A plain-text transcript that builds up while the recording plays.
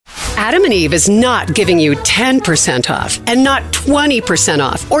Adam and Eve is not giving you 10% off and not 20%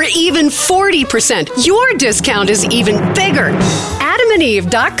 off or even 40%. Your discount is even bigger.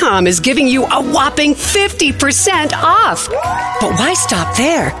 AdamandEve.com is giving you a whopping 50% off. But why stop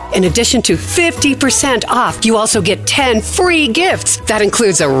there? In addition to 50% off, you also get 10 free gifts. That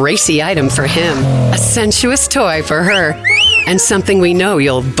includes a racy item for him, a sensuous toy for her, and something we know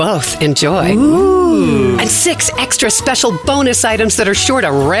you'll both enjoy. Ooh. And 6 extra special bonus items that are sure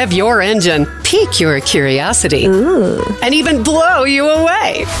to rev your engine, pique your curiosity, and even blow you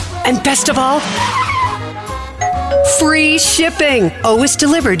away. And best of all, free shipping. Always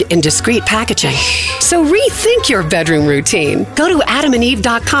delivered in discreet packaging. So rethink your bedroom routine. Go to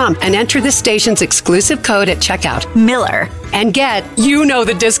adamandeve.com and enter the station's exclusive code at checkout, Miller, and get, you know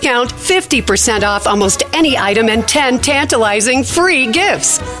the discount, 50% off almost any item and 10 tantalizing free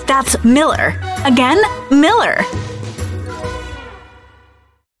gifts. That's Miller. Again, Miller.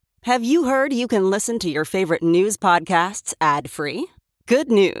 Have you heard you can listen to your favorite news podcasts ad-free? Good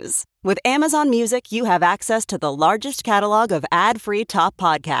news. With Amazon Music, you have access to the largest catalog of ad-free top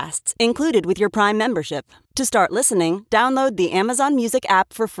podcasts included with your Prime membership. To start listening, download the Amazon Music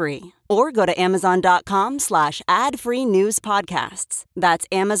app for free or go to amazon.com/ad-free news podcasts. That's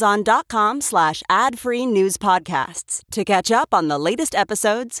amazon.com/ad-free news podcasts to catch up on the latest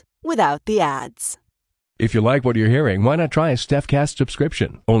episodes without the ads. If you like what you're hearing, why not try a StephCast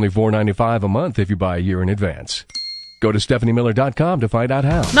subscription? Only $4.95 a month if you buy a year in advance. Go to StephanieMiller.com to find out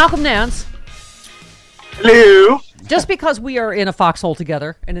how. Malcolm Nance. Hello. Just because we are in a foxhole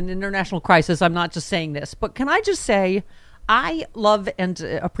together in an international crisis, I'm not just saying this, but can I just say I love and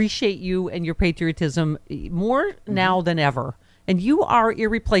appreciate you and your patriotism more now than ever. And you are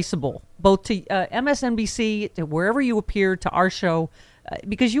irreplaceable, both to MSNBC, to wherever you appear, to our show,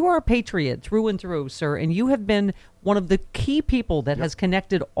 because you are a patriot through and through, sir. And you have been one of the key people that has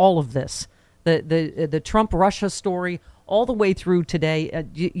connected all of this. The Trump-Russia story all the way through today.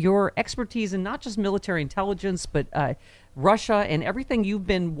 Your expertise in not just military intelligence, but Russia and everything you've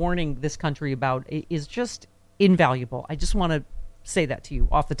been warning this country about is just invaluable. I just want to say that to you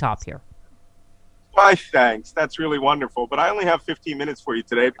off the top here. Why, thanks. That's really wonderful. But I only have 15 minutes for you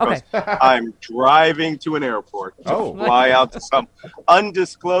today because I'm driving to an airport to fly out to some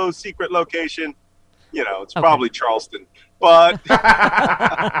undisclosed secret location. You know, it's probably Charleston. But all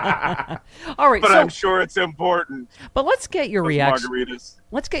right, but I'm sure it's important. But let's get your reaction. Margaritas.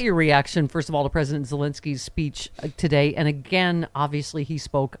 Let's get your reaction, first of all, to President Zelensky's speech today. And again, obviously, he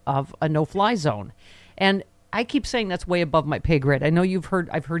spoke of a no-fly zone. And I keep saying that's way above my pay grade. I know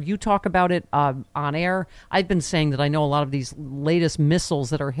I've heard you talk about it on air. I've been saying that I know a lot of these latest missiles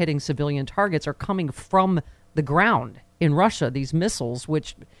that are hitting civilian targets are coming from the ground in Russia. These missiles,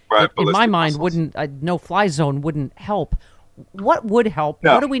 which in my mind wouldn't, no-fly zone wouldn't help. What would help?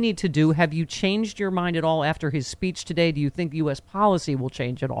 No. What do we need to do? Have you changed your mind at all after his speech today? Do you think U.S. policy will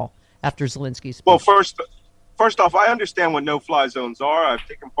change at all after Zelensky's speech? Well, first off, I understand what no-fly zones are. I've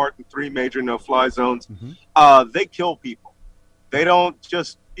taken part in 3 major no-fly zones. Mm-hmm. They kill people. They don't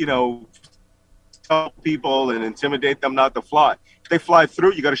just, tell people and intimidate them not to fly. If they fly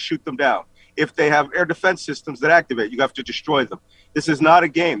through, you got to shoot them down. If they have air defense systems that activate, you have to destroy them. This is not a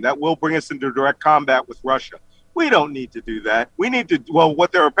game. That will bring us into direct combat with Russia. We don't need to do that. We need to,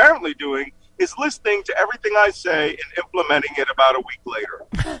 what they're apparently doing is listening to everything I say and implementing it about a week later.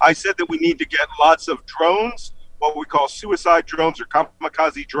 I said that we need to get lots of drones, what we call suicide drones or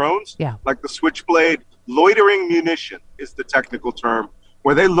kamikaze drones, like the Switchblade. Loitering munition is the technical term,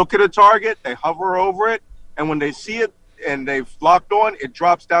 where they look at a target, they hover over it, and when they see it and they've locked on, it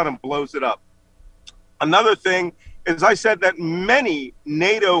drops down and blows it up. Another thing is I said that many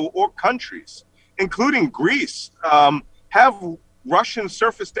NATO or countries, including Greece, have Russian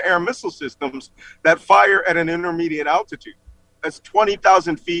surface-to-air missile systems that fire at an intermediate altitude. That's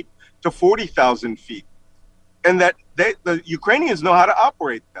 20,000 feet to 40,000 feet. And that the Ukrainians know how to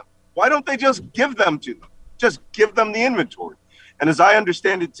operate them. Why don't they just give them to them? Just give them the inventory. And as I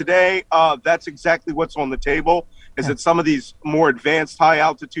understand it today, that's exactly what's on the table, is that some of these more advanced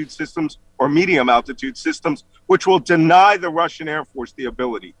high-altitude systems or medium-altitude systems, which will deny the Russian Air Force the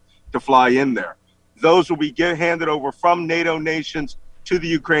ability to fly in there. Those will be handed over from NATO nations to the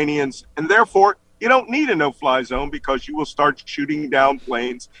Ukrainians. And therefore, you don't need a no-fly zone because you will start shooting down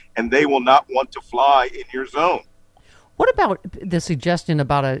planes and they will not want to fly in your zone. What about the suggestion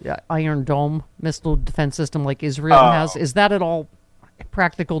about an Iron Dome missile defense system like Israel has? Is that at all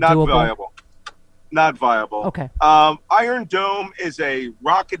practical, doable? Not viable. Okay. Iron Dome is a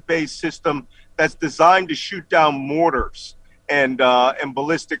rocket-based system that's designed to shoot down mortars and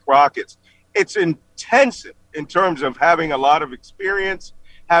ballistic rockets. It's intensive in terms of having a lot of experience,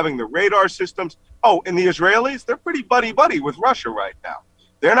 having the radar systems. Oh, and the Israelis, they're pretty buddy-buddy with Russia right now.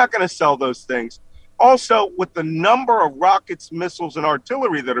 They're not going to sell those things. Also, with the number of rockets, missiles, and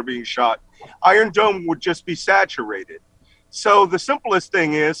artillery that are being shot, Iron Dome would just be saturated. So the simplest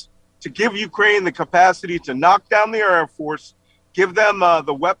thing is to give Ukraine the capacity to knock down the Air Force, give them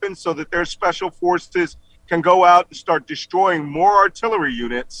the weapons so that their special forces can go out and start destroying more artillery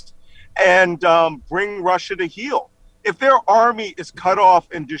units and bring Russia to heel. If their army is cut off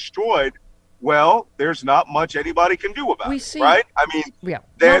and destroyed, well, there's not much anybody can do about it, right? I mean,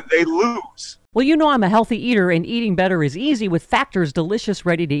 they lose. Well, you know I'm a healthy eater, and eating better is easy with Factor's delicious,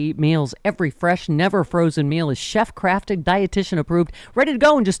 ready-to-eat meals. Every fresh, never-frozen meal is chef-crafted, dietitian-approved, ready to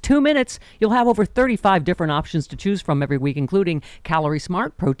go in just 2 minutes. You'll have over 35 different options to choose from every week, including Calorie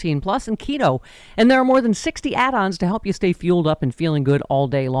Smart, Protein Plus, and Keto. And there are more than 60 add-ons to help you stay fueled up and feeling good all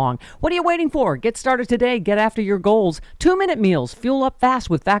day long. What are you waiting for? Get started today. Get after your goals. 2-minute meals. Fuel up fast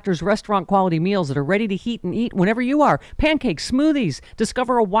with Factor's restaurant-quality meals that are ready to heat and eat whenever you are. Pancakes, smoothies.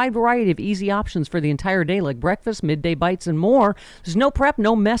 Discover a wide variety of easy options for the entire day, like breakfast, midday bites, and more. There's no prep,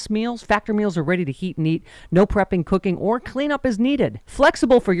 no mess meals. Factor meals are ready to heat and eat. No prepping, cooking, or cleanup is needed.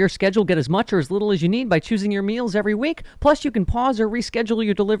 Flexible for your schedule. Get as much or as little as you need by choosing your meals every week. Plus, you can pause or reschedule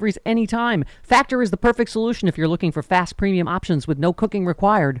your deliveries anytime. Factor is the perfect solution if you're looking for fast premium options with no cooking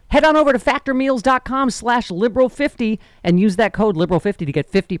required. Head on over to factormeals.com/liberal50 and use that code liberal50 to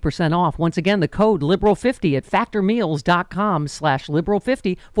get 50% off. Once again, the code liberal50 at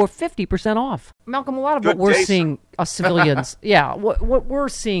factormeals.com/liberal50 for 50% off. Malcolm, a lot of what we're seeing civilians, what we're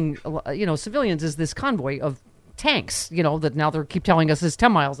seeing, civilians is this convoy of tanks, that now they keep telling us is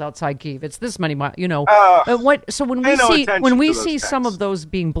 10 miles outside Kyiv. It's this many miles, So when we see some of those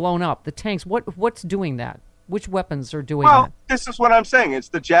being blown up, the tanks, what's doing that? Which weapons are doing that? Well, this is what I'm saying. It's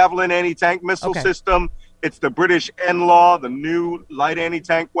the Javelin anti-tank missile system. It's the British NLAW, the new light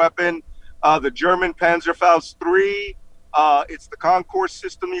anti-tank weapon, the German Panzerfaust 3. It's the Concourse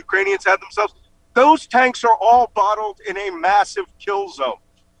system Ukrainians had themselves. Those tanks are all bottled in a massive kill zone.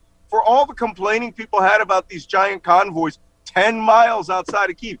 For all the complaining people had about these giant convoys 10 miles outside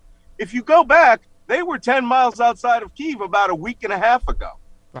of Kyiv, if you go back, they were 10 miles outside of Kyiv about a week and a half ago,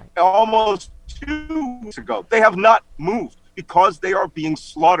 almost 2 weeks ago. They have not moved because they are being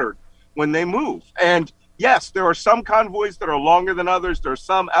slaughtered when they move. And yes, there are some convoys that are longer than others. There are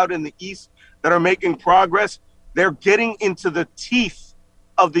some out in the east that are making progress. They're getting into the teeth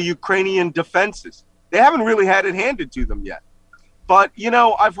of the Ukrainian defenses. They haven't really had it handed to them yet. But,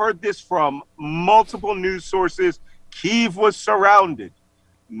 I've heard this from multiple news sources. Kyiv was surrounded.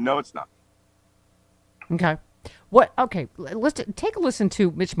 No, it's not. Okay. Let's take a listen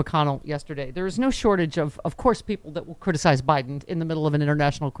to Mitch McConnell yesterday. There is no shortage of course, people that will criticize Biden in the middle of an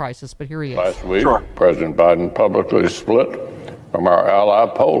international crisis, but here he is. Last week, President Biden publicly split from our ally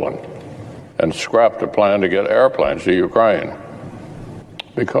Poland and scrapped a plan to get airplanes to Ukraine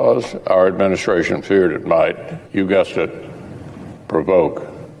because our administration feared it might, you guessed it, provoke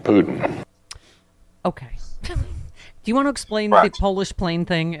Putin. Okay. Do you want to explain the Polish plane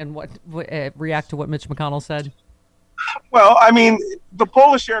thing and react to what Mitch McConnell said? Well, I mean, the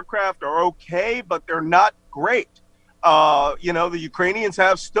Polish aircraft are okay, but they're not great. The Ukrainians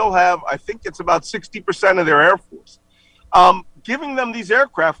still have, I think it's about 60% of their Air Force. Giving them these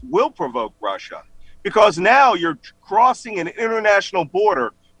aircraft will provoke Russia because now you're crossing an international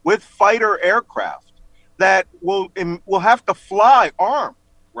border with fighter aircraft that will have to fly armed,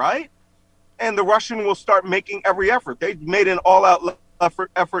 right? And the Russian will start making every effort. They made an all-out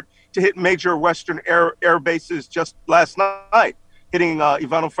effort to hit major Western air bases just last night, hitting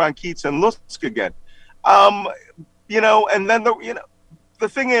Ivano-Frankivsk and Lutsk again. And then the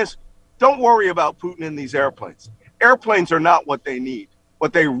thing is, don't worry about Putin in these airplanes. Airplanes are not what they need.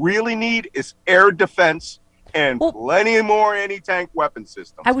 What they really need is air defense and plenty more anti-tank weapon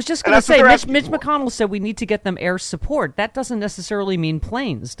systems. I was just going to say, Mitch McConnell said we need to get them air support. That doesn't necessarily mean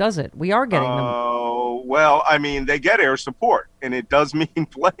planes, does it? We are getting them. Oh, well, I mean, they get air support, and it does mean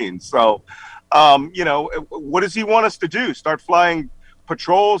planes. So, what does he want us to do? Start flying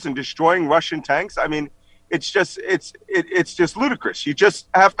patrols and destroying Russian tanks? I mean, it's just ludicrous. You just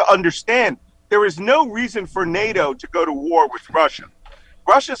have to understand there is no reason for NATO to go to war with Russia.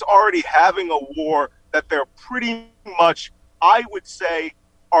 Russia's already having a war that they're pretty much, I would say,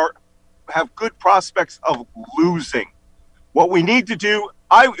 have good prospects of losing. What we need to do,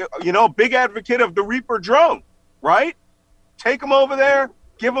 big advocate of the Reaper drone, right? Take them over there,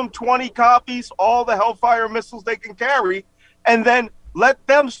 give them 20 copies, all the Hellfire missiles they can carry, and then let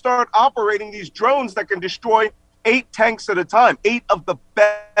them start operating these drones that can destroy 8 tanks at a time, 8 of the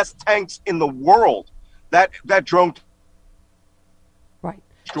best tanks in the world. That drone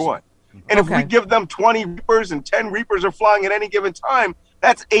destroy. And if we give them 20 Reapers and 10 Reapers are flying at any given time,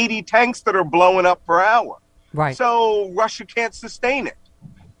 that's 80 tanks that are blowing up per hour. Right. So Russia can't sustain it.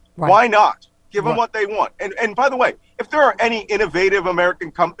 Right. Why not? Give them what they want. And by the way, if there are any innovative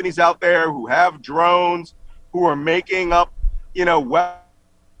American companies out there who have drones, who are making up, weapons.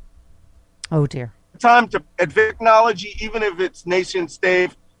 Oh, dear. Time to advance technology, even if it's nation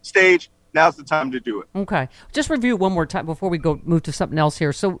stage, now's the time to do it. Okay. Just review one more time before we move to something else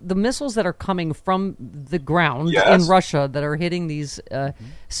here. So the missiles that are coming from the ground in Russia that are hitting these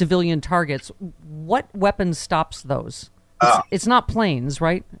civilian targets, what weapon stops those? It's not planes,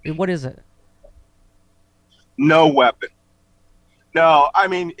 right? What is it? No weapon. No, I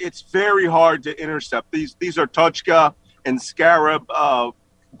mean, it's very hard to intercept. These are Tochka and Scarab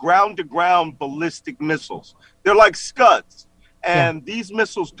ground-to-ground ballistic missiles. They're like Scuds. And these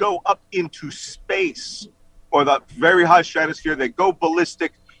missiles go up into space or the very high stratosphere. They go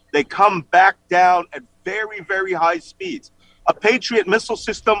ballistic. They come back down at very, very high speeds. A Patriot missile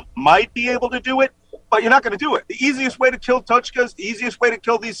system might be able to do it, but you're not going to do it. The easiest way to kill Tochkas, the easiest way to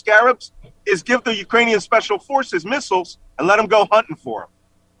kill these Scarabs is give the Ukrainian Special Forces missiles and let them go hunting for them.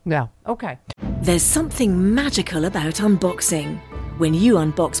 Yeah, okay. There's something magical about unboxing. When you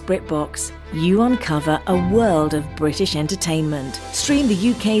unbox BritBox, you uncover a world of British entertainment. Stream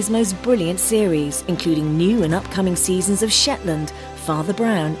the UK's most brilliant series, including new and upcoming seasons of Shetland, Father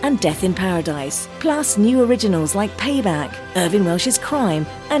Brown and Death in Paradise. Plus new originals like Payback, Irving Welsh's Crime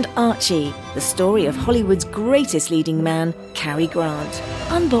and Archie, the story of Hollywood's greatest leading man, Cary Grant.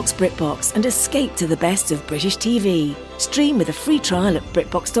 Unbox BritBox and escape to the best of British TV. Stream with a free trial at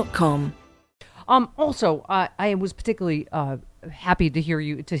BritBox.com. Also, I was particularly happy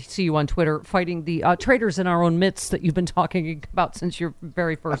to see you on Twitter fighting the traitors in our own midst that you've been talking about since your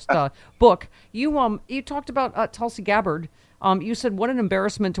very first book. You talked about Tulsi Gabbard. You said, what an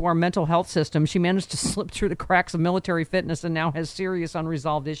embarrassment to our mental health system. She managed to slip through the cracks of military fitness and now has serious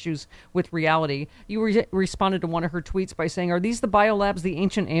unresolved issues with reality. You responded to one of her tweets by saying, are these the biolabs the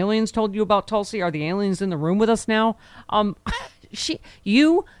ancient aliens told you about, Tulsi? Are the aliens in the room with us now?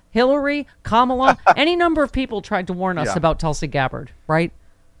 You, Hillary, Kamala, any number of people tried to warn us about Tulsi Gabbard, right?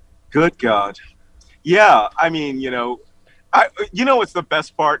 Good God. Yeah, I mean, what's the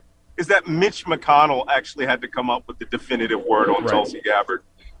best part is that Mitch McConnell actually had to come up with the definitive word on Tulsi Gabbard,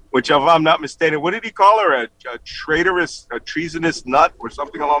 which, if I'm not mistaken, what did he call her? A traitorous, a treasonous nut or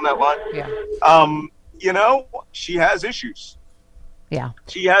something along that line? Yeah. She has issues. Yeah.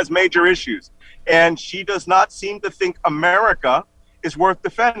 She has major issues. And she does not seem to think America is worth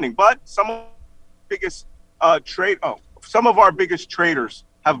defending. But some of our biggest traitors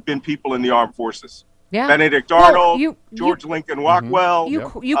have been people in the armed forces. Yeah. Benedict Arnold, George Lincoln Rockwell.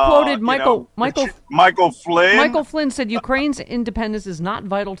 You quoted Michael Flynn. Michael Flynn said Ukraine's independence is not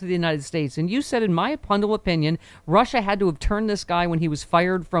vital to the United States. And you said, in my humble opinion, Russia had to have turned this guy when he was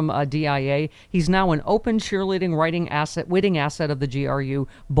fired from DIA. He's now an open cheerleading witting asset of the GRU,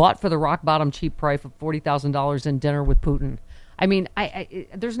 bought for the rock bottom cheap price of $40,000 in dinner with Putin. I mean,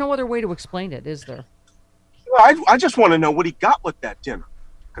 there's no other way to explain it, is there? I just want to know what he got with that dinner,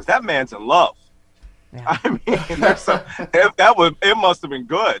 because that man's in love. Yeah. I mean, it must have been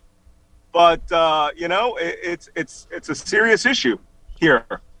good, but it's a serious issue here.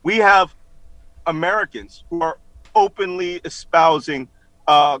 We have Americans who are openly espousing,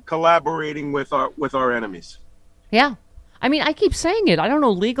 collaborating with our enemies. Yeah, I mean, I keep saying it. I don't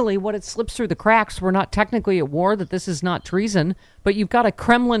know legally what it slips through the cracks. We're not technically at war. That this is not treason, but you've got a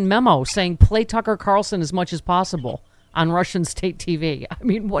Kremlin memo saying play Tucker Carlson as much as possible on Russian state TV. I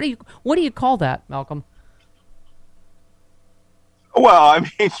mean, what do you call that, Malcolm? Well, I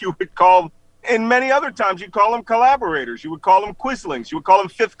mean, you would call them, and many other times you'd call them collaborators. You would call them quislings. You would call them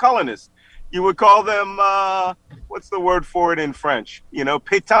fifth colonists. You would call them, what's the word for it in French?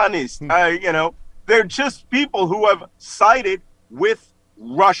 Pétanistes. They're just people who have sided with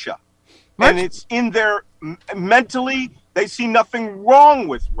Russia. And it's in their, mentally, they see nothing wrong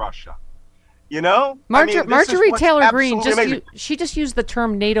with Russia. Marjorie Taylor Greene she just used the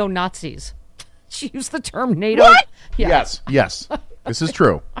term NATO Nazis. She used the term NATO. What? Yes. This is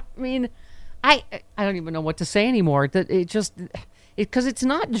true. I mean, I don't even know what to say anymore. Because it's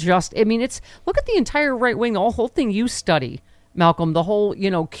not just. I mean, look at the entire right wing, the whole thing you study, Malcolm. The whole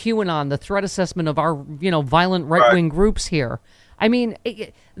QAnon, the threat assessment of our violent right wing groups here. I mean,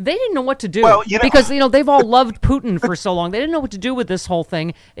 they didn't know what to do because, they've all loved Putin for so long. They didn't know what to do with this whole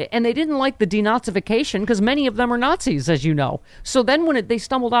thing. And they didn't like the denazification because many of them are Nazis, as you know. So then when they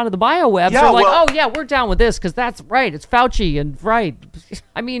stumbled out of the biowebs, they're like, we're down with this because that's right. It's Fauci and right.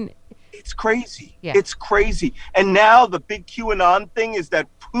 I mean, It's crazy. Yeah. It's crazy. And now the big QAnon thing is that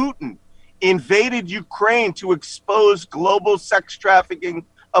Putin invaded Ukraine to expose global sex trafficking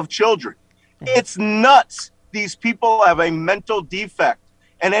of children. It's nuts. These people have a mental defect.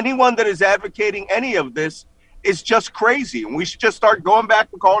 And anyone that is advocating any of this is just crazy. And we should just start going back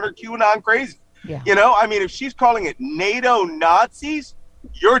and calling her QAnon crazy. Yeah. You know, I mean, if she's calling it NATO Nazis,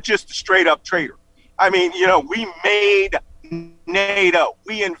 you're just a straight up traitor. I mean, you know, we made NATO.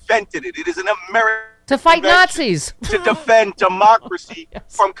 We invented it. It is an American To fight invention Nazis. to defend democracy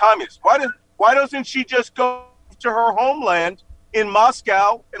from communists. Why doesn't she just go to her homeland in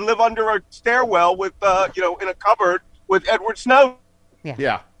Moscow and live under a stairwell with, in a cupboard with Edward Snowden?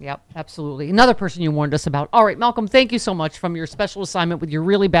 Yeah. Yep, absolutely. Another person you warned us about. All right, Malcolm, thank you so much from your special assignment with your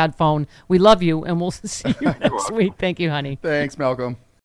really bad phone. We love you, and we'll see you next week. Thank you, honey. Thanks, Malcolm.